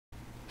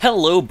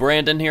Hello,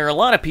 Brandon here. A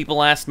lot of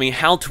people ask me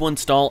how to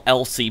install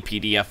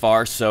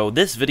LCPDFR, so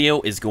this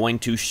video is going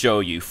to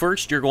show you.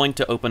 First, you're going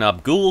to open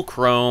up Google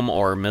Chrome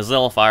or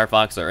Mozilla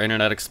Firefox or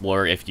Internet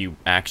Explorer if you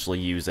actually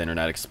use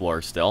Internet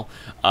Explorer still.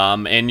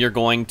 And you're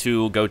going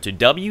to go to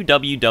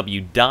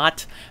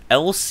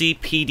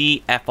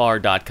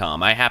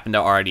www.lcpdfr.com. I happen to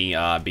already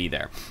be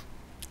there.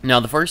 Now,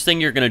 the first thing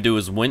you're going to do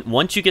is,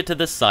 once you get to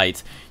this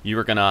site,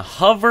 you're going to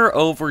hover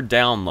over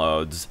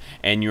Downloads,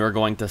 and you're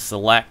going to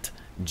select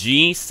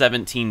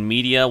G17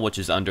 Media, which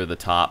is under the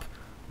top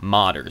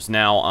modders.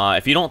 Now,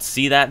 if you don't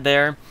see that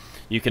there,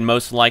 you can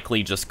most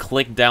likely just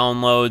click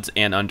Downloads,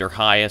 and under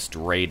Highest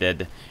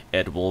Rated,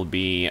 it will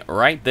be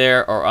right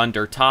there, or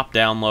under Top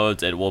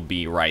Downloads, it will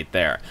be right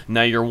there.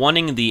 Now, you're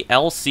wanting the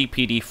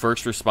LCPD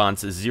First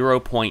Response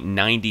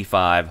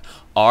 0.95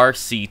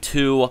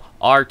 RC2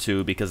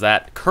 R2, because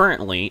that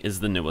currently is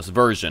the newest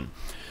version.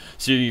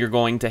 So you're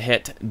going to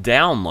hit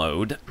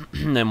download,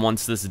 and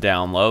once this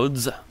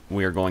downloads,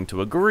 we are going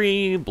to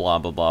agree, blah,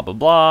 blah, blah, blah,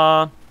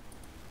 blah.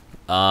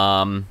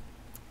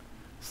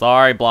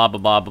 Sorry, blah, blah,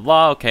 blah, blah,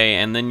 blah. Okay,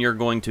 and then you're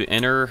going to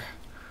enter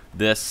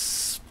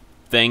this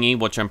thingy,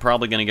 which I'm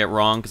probably going to get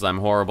wrong because I'm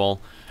horrible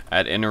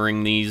at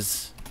entering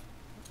these.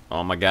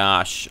 Oh my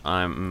gosh,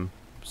 I'm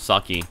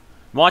sucky.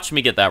 Watch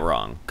me get that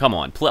wrong. Come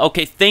on.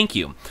 Okay, thank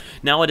you.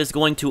 Now it is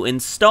going to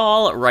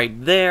install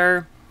right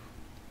there.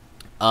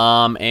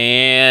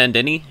 And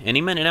any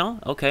minute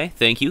now. Okay,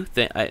 thank you.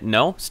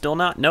 No, still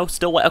not. No,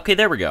 still. Okay,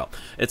 there we go.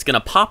 It's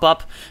gonna pop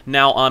up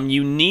now.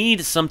 You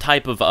need some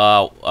type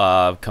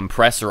of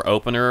compressor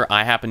opener.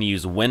 I happen to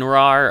use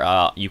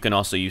WinRAR. You can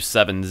also use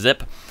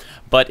 7-zip.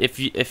 But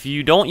if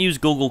you don't use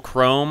Google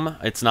Chrome,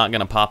 it's not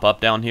gonna pop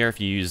up down here.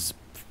 If you use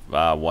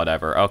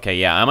whatever. Okay,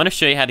 yeah, I'm gonna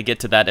show you how to get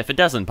to that if it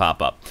doesn't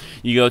pop up.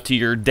 You go to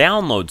your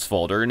downloads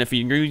folder, and if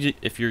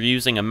you're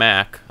using a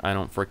Mac, I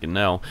don't freaking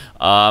know.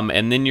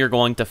 And then you're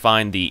going to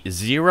find the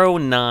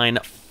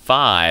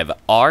 095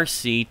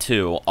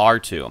 RC2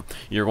 R2.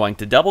 You're going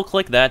to double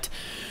click that.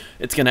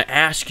 It's going to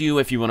ask you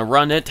if you want to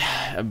run it,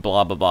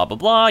 blah, blah, blah, blah,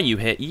 blah. You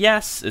hit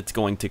yes. It's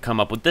going to come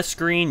up with this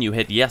screen. You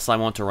hit yes, I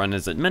want to run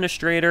as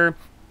administrator.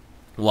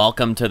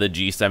 Welcome to the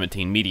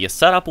G17 Media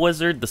Setup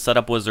Wizard. The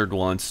Setup Wizard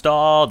will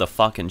install the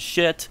fucking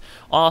shit.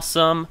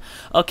 Awesome.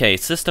 Okay,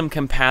 system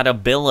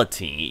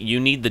compatibility. You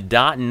need the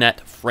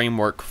 .NET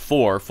Framework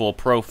 4 full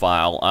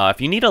profile.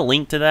 If you need a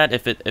link to that,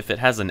 if it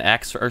has an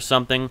X or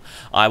something,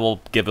 I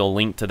will give a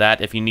link to that.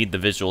 If you need the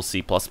Visual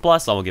C++, I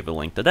will give a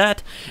link to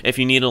that. If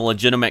you need a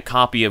legitimate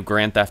copy of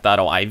Grand Theft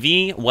Auto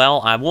IV, well,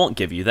 I won't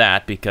give you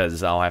that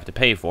because I'll have to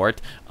pay for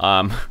it.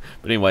 But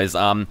anyways,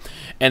 and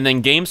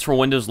then Games for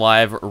Windows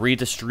Live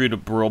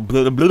Redistributable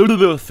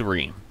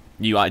 3.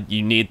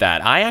 You need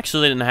that. I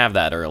actually didn't have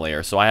that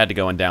earlier, so I had to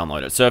go and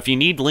download it. So if you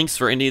need links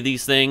for any of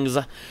these things,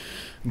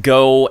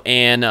 go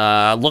and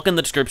look in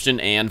the description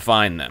and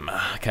find them.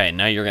 Okay,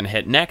 now you're going to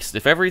hit next.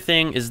 If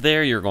everything is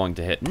there, you're going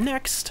to hit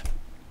next.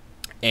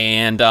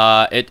 And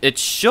it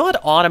should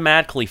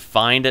automatically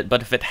find it,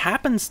 but if it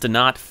happens to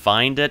not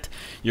find it,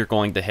 you're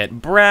going to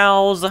hit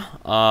browse,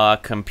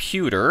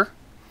 computer,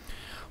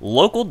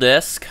 local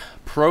disk,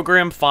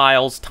 program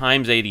files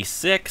times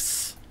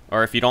 86.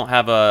 Or if you don't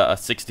have a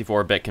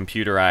 64-bit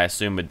computer, I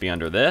assume it'd be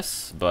under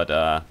this,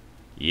 but,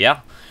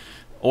 yeah.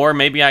 Or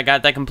maybe I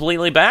got that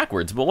completely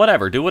backwards, but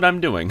whatever, do what I'm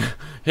doing.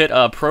 Hit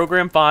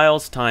program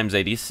files times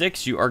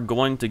 86, you are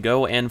going to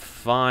go and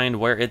find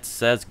where it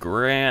says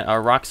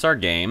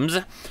Rockstar Games,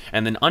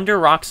 and then under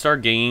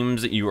Rockstar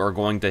Games, you are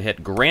going to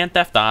hit Grand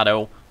Theft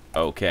Auto,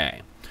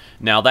 okay.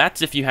 Now,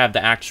 that's if you have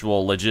the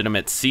actual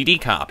legitimate CD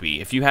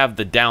copy. If you have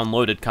the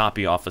downloaded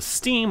copy off of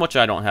Steam, which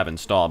I don't have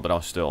installed, but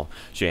I'll still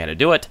show you how to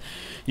do it,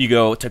 you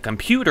go to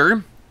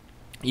Computer,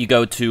 you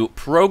go to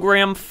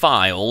Program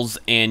Files,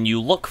 and you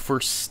look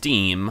for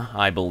Steam,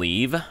 I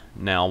believe.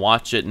 Now,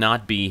 watch it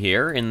not be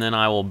here, and then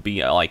I will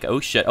be like, oh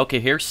shit, okay,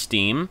 here's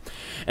Steam.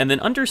 And then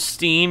under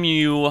Steam,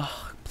 you,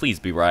 please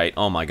be right,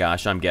 oh my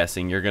gosh, I'm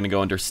guessing, you're going to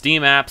go under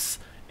Steam Apps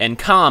and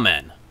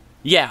Common.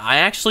 Yeah, I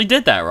actually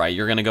did that right.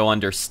 You're going to go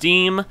under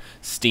Steam,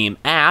 Steam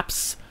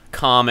Apps,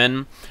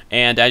 Common,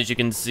 and as you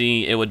can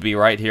see, it would be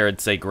right here.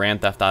 It'd say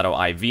Grand Theft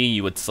Auto IV.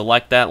 You would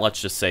select that.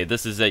 Let's just say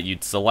this is it.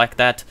 You'd select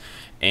that,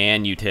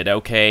 and you'd hit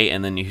OK,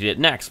 and then you hit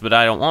next. But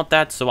I don't want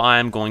that, so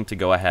I'm going to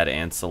go ahead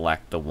and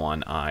select the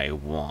one I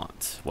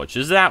want, which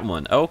is that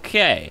one.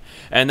 Okay.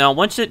 And now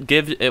once it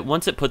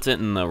puts it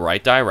in the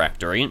right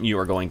directory, you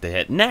are going to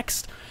hit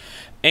next,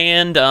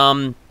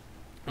 and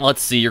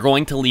let's see, you're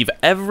going to leave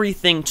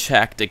everything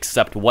checked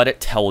except what it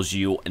tells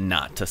you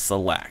not to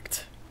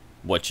select,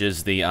 which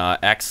is the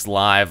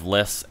Xlive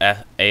List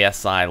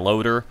ASI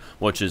loader,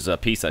 which is a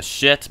piece of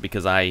shit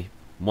because I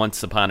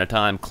once upon a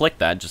time clicked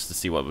that just to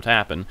see what would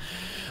happen.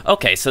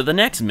 Okay, so the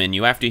next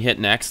menu after you hit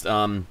next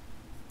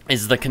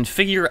is the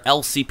Configure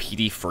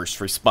LCPD First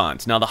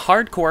Response. Now, the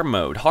Hardcore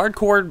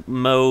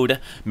mode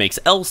makes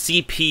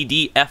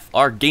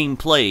LCPDFR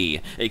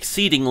gameplay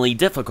exceedingly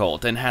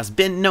difficult and has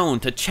been known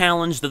to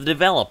challenge the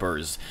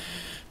developers.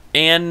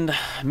 And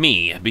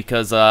me,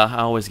 because I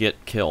always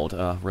get killed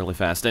really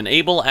fast.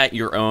 Enable at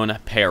your own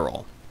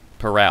peril.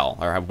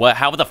 Perel, or what?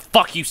 How the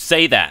fuck you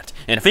say that?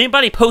 And if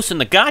anybody posts in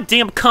the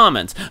goddamn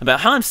comments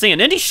about how I'm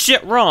saying any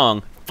shit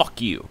wrong, fuck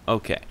you.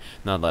 Okay,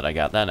 now that I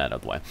got that out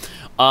of the way.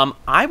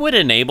 I would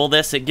enable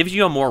this. It gives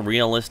you a more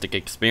realistic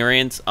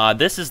experience.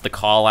 This is the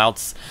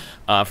callouts.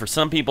 For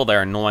some people,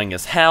 they're annoying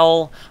as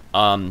hell.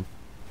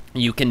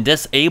 You can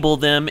disable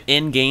them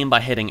in-game by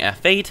hitting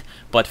F8,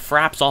 but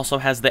Fraps also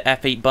has the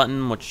F8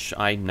 button, which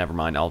never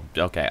mind,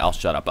 I'll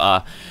shut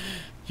up.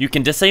 You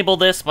can disable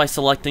this by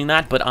selecting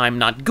that, but I'm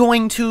not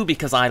going to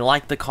because I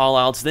like the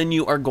callouts. Then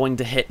you are going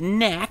to hit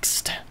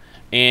Next,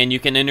 and you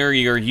can enter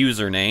your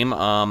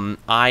username.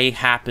 I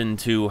happen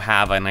to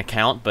have an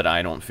account, but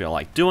I don't feel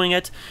like doing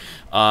it.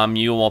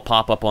 You will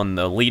pop up on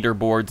the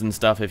leaderboards and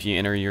stuff if you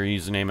enter your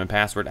username and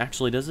password.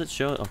 Actually, does it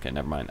show? Okay,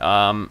 never mind.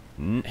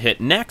 Hit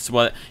Next.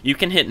 You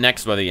can hit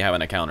Next whether you have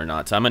an account or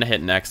not. So I'm going to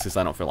hit Next because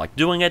I don't feel like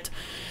doing it.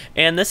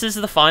 And this is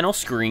the final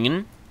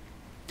screen.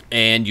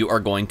 And you are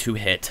going to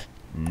hit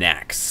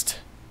Next.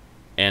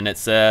 And it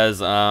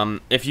says,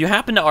 if you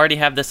happen to already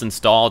have this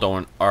installed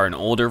or an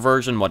older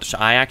version, which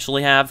I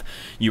actually have,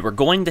 you are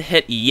going to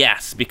hit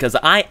Yes. Because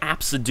I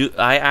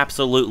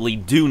absolutely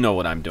do know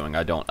what I'm doing.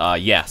 I don't.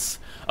 Yes.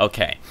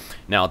 Okay,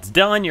 now it's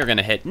done. You're going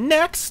to hit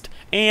Next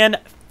and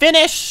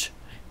Finish.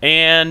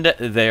 And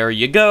there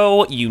you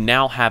go. You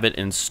now have it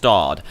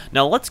installed.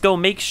 Now let's go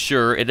make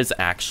sure it is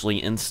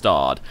actually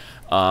installed.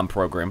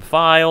 Program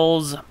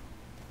Files,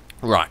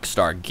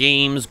 Rockstar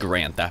Games,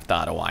 Grand Theft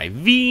Auto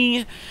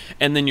IV.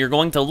 And then you're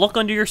going to look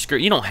under your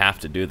screen. You don't have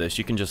to do this.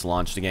 You can just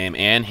launch the game.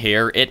 And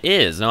here it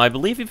is. Now I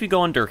believe if you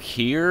go under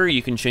here,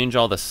 you can change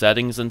all the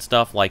settings and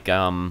stuff like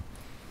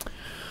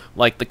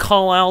the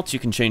callouts. You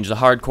can change the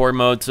hardcore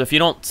mode. So if you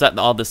don't set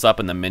all this up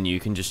in the menu, you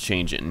can just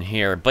change it in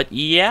here. But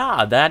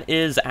yeah, that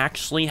is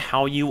actually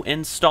how you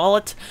install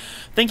it.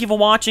 Thank you for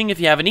watching. If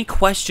you have any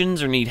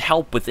questions or need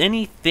help with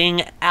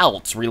anything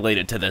else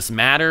related to this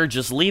matter,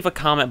 just leave a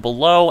comment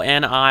below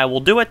and I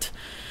will do it.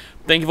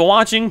 Thank you for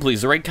watching.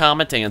 Please rate,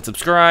 comment, and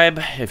subscribe.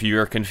 If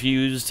you're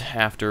confused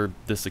after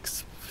this,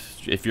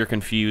 if you're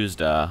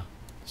confused,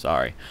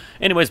 sorry.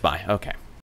 Anyways, bye. Okay.